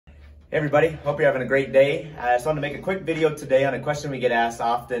Hey everybody, hope you're having a great day. I just wanted to make a quick video today on a question we get asked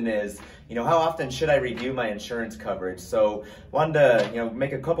often is, how often should I review my insurance coverage? So wanted to,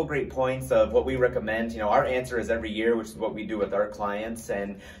 make a couple great points of what we recommend. Our answer is every year, which is what we do with our clients.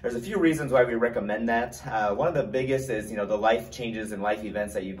 And there's a few reasons why we recommend that. One of the biggest is, the life changes and life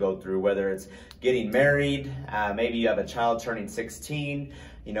events that you go through, whether it's getting married, maybe you have a child turning 16,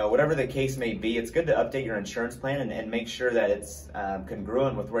 whatever the case may be, it's good to update your insurance plan and make sure that it's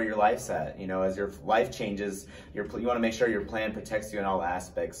congruent with where your life's at. As your life changes, you want to make sure your plan protects you in all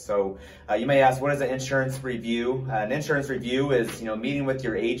aspects. So you may ask, what is an insurance review? An insurance review is, meeting with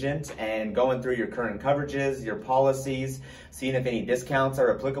your agent and going through your current coverages, your policies, seeing if any discounts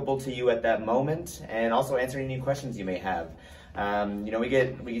are applicable to you at that moment, and also answering any questions you may have.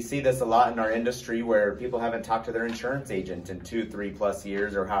 We see this a lot in our industry where people haven't talked to their insurance agent in 2, 3+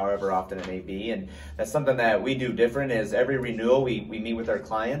 years or however often it may be. And that's something that we do different is every renewal we meet with our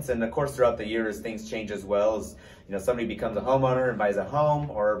clients. And of course, throughout the year as things change as well as, somebody becomes a homeowner and buys a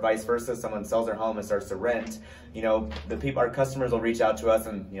home, or vice versa, someone sells their home and starts to rent, our customers will reach out to us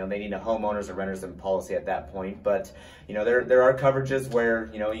and, they need a homeowners or renters in policy at that point. But, there are coverages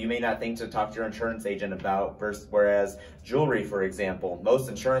where, you may not think to talk to your insurance agent about, whereas jewelry, for example, most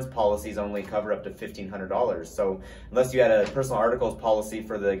insurance policies only cover up to $1,500. So unless you had a personal articles policy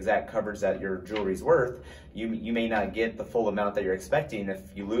for the exact coverage that your jewelry's worth, you may not get the full amount that you're expecting if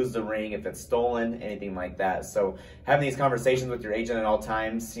you lose the ring, if it's stolen, anything like that. So having these conversations with your agent at all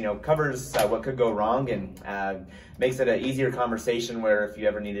times, covers what could go wrong and makes it an easier conversation where if you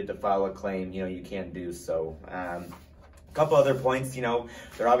ever needed to file a claim, you can do so. A couple other points,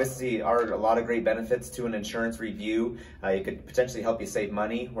 there obviously are a lot of great benefits to an insurance review. It could potentially help you save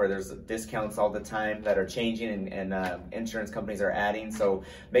money where there's discounts all the time that are changing and insurance companies are adding. So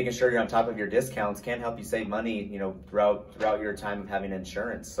making sure you're on top of your discounts can help you save money, throughout your time of having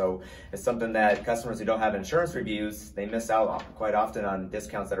insurance. So it's something that customers who don't have insurance reviews, they miss out quite often on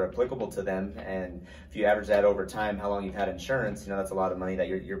discounts that are applicable to them. And if you average that over time, how long you've had insurance, that's a lot of money that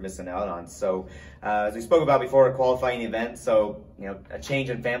you're missing out on. So as we spoke about before, a qualifying event. So, a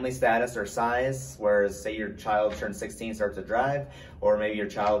change in family status or size, whereas say your child turns 16, starts to drive, or maybe your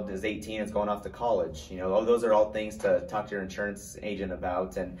child is 18 and is going off to college. Those are all things to talk to your insurance agent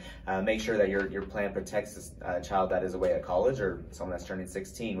about and make sure that your plan protects this child that is away at college or someone that's turning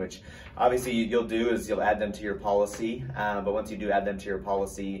 16, which obviously you'll do is you'll add them to your policy. But once you do add them to your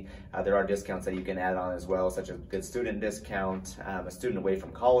policy, there are discounts that you can add on as well, such as good student discount, a student away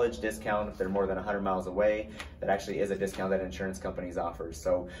from college discount if they're more than 100 miles away. That actually is a discount that insurance companies offer.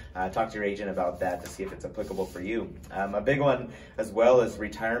 So talk to your agent about that to see if it's applicable for you. A big one as well is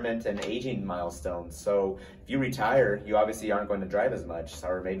retirement and aging milestones. So if you retire, you obviously aren't going to drive as much,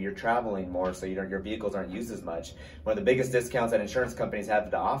 or maybe you're traveling more, so your vehicles aren't used as much. One of the biggest discounts that insurance companies have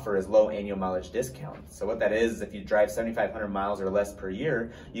to offer is low annual mileage discount. So what that is, if you drive 7,500 miles or less per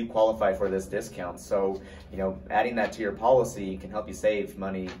year, you qualify for this discount. So adding that to your policy can help you save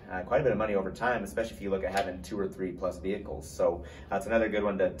money, quite a bit of money over time, especially if you look at having 2 or 3+ vehicles. So that's another good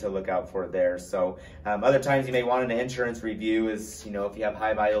one to look out for there. So other times you may want an insurance review is, if you have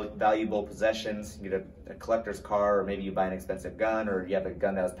high valuable possessions, you get a collector's car, or maybe you buy an expensive gun, or you have a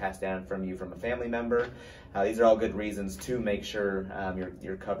gun that was passed down from you from a family member. These are all good reasons to make sure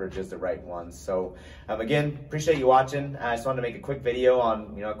your coverage is the right one. So again, appreciate you watching. I just wanted to make a quick video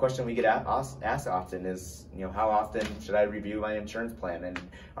on, a question we get asked often is, how often should I review my insurance plan? And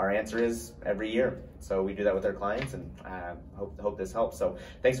our answer is every year. So we do that with our clients, and hope this helps. So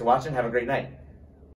thanks for watching. Have a great night.